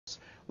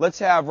let's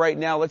have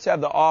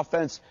the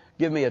offense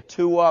give me a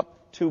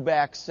 2-up,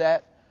 2-back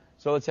set.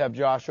 So let's have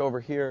Josh over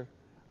here,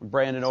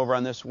 Brandon over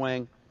on this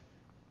wing.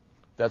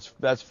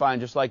 That's fine,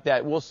 just like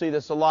that. We'll see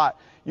this a lot.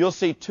 You'll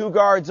see 2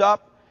 guards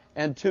up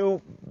and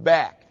 2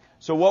 back.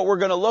 So what we're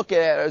going to look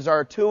at is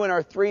our 2 and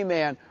our 3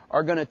 man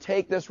are going to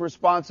take this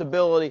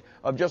responsibility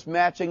of just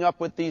matching up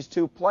with these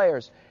 2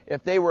 players.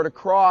 If they were to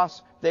cross,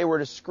 if they were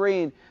to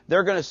screen,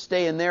 they're going to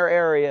stay in their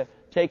area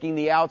taking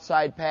the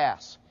outside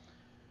pass.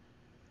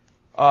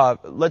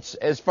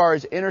 As far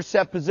as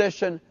intercept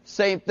position,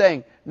 same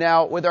thing.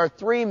 Now, with our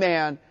 3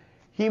 man,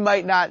 he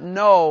might not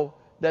know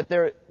that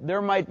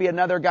there might be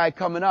another guy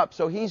coming up.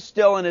 So he's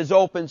still in his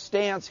open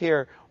stance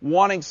here,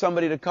 wanting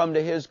somebody to come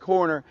to his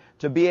corner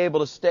to be able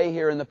to stay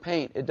here in the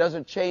paint. It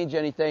doesn't change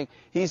anything.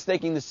 He's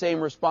taking the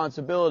same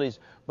responsibilities.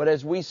 But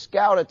as we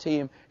scout a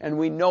team and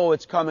we know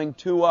it's coming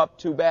 2 up,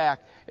 2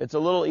 back, it's a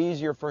little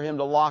easier for him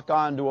to lock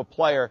on to a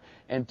player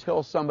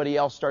until somebody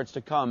else starts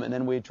to come, and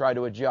then we try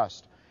to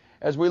adjust.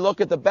 As we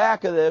look at the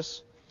back of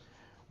this,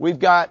 we've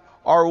got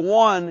our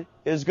 1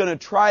 is going to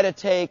try to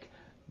take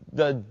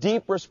the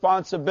deep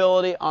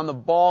responsibility on the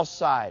ball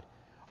side.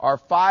 Our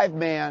 5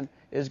 man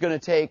is going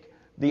to take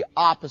the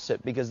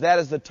opposite because that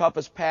is the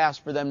toughest pass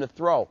for them to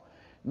throw.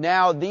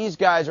 Now these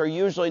guys are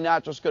usually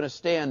not just going to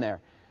stand there.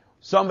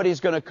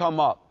 Somebody's going to come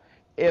up.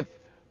 If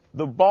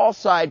the ball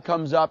side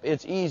comes up,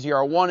 it's easier.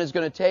 Our 1 is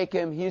going to take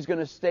him. He's going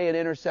to stay in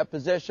intercept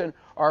position.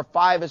 Our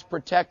 5 is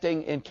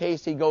protecting in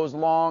case he goes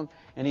long,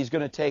 and he's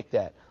going to take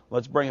that.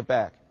 Let's bring it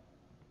back.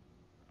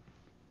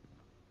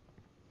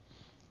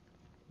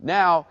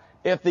 Now,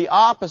 if the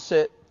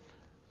opposite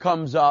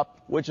comes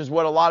up, which is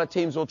what a lot of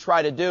teams will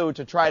try to do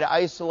to try to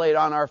isolate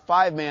on our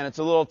 5 man, it's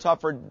a little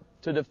tougher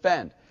to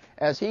defend.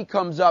 As he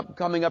comes up,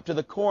 coming up to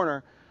the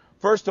corner,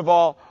 first of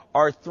all,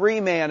 our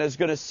 3 man is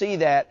going to see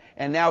that,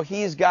 and now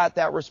he's got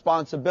that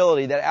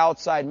responsibility, that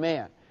outside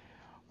man.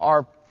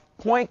 Our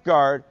point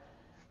guard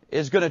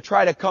is going to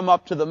try to come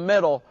up to the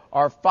middle.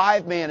 Our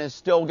 5 man is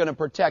still going to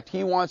protect.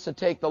 He wants to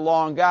take the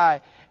long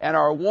guy, and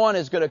our 1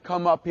 is going to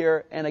come up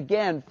here and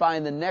again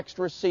find the next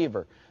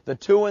receiver. The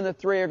 2 and the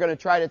 3 are going to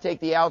try to take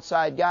the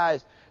outside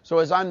guys. So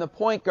as I'm the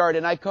point guard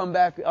and I come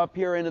back up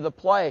here into the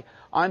play,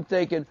 I'm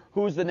thinking,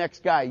 who's the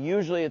next guy?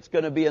 Usually it's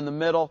going to be in the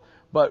middle,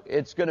 but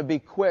it's going to be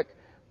quick.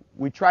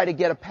 We try to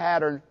get a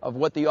pattern of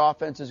what the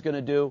offense is going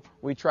to do.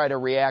 We try to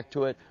react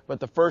to it. But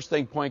the first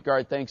thing point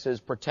guard thinks is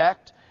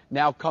protect.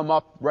 Now come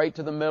up right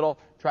to the middle,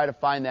 try to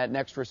find that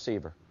next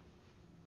receiver.